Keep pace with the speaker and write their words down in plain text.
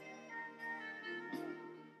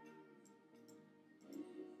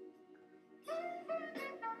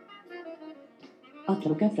Att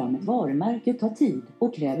plocka fram ett varumärke tar tid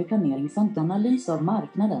och kräver planering samt analys av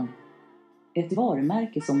marknaden. Ett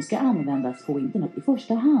varumärke som ska användas på internet i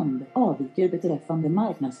första hand avviker beträffande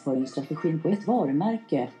marknadsföringsstrategin på ett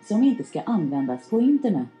varumärke som inte ska användas på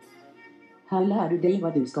internet. Här lär du dig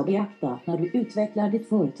vad du ska beakta när du utvecklar ditt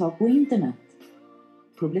företag på internet.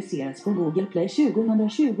 Publiceras på Google Play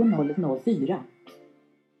 2020-004.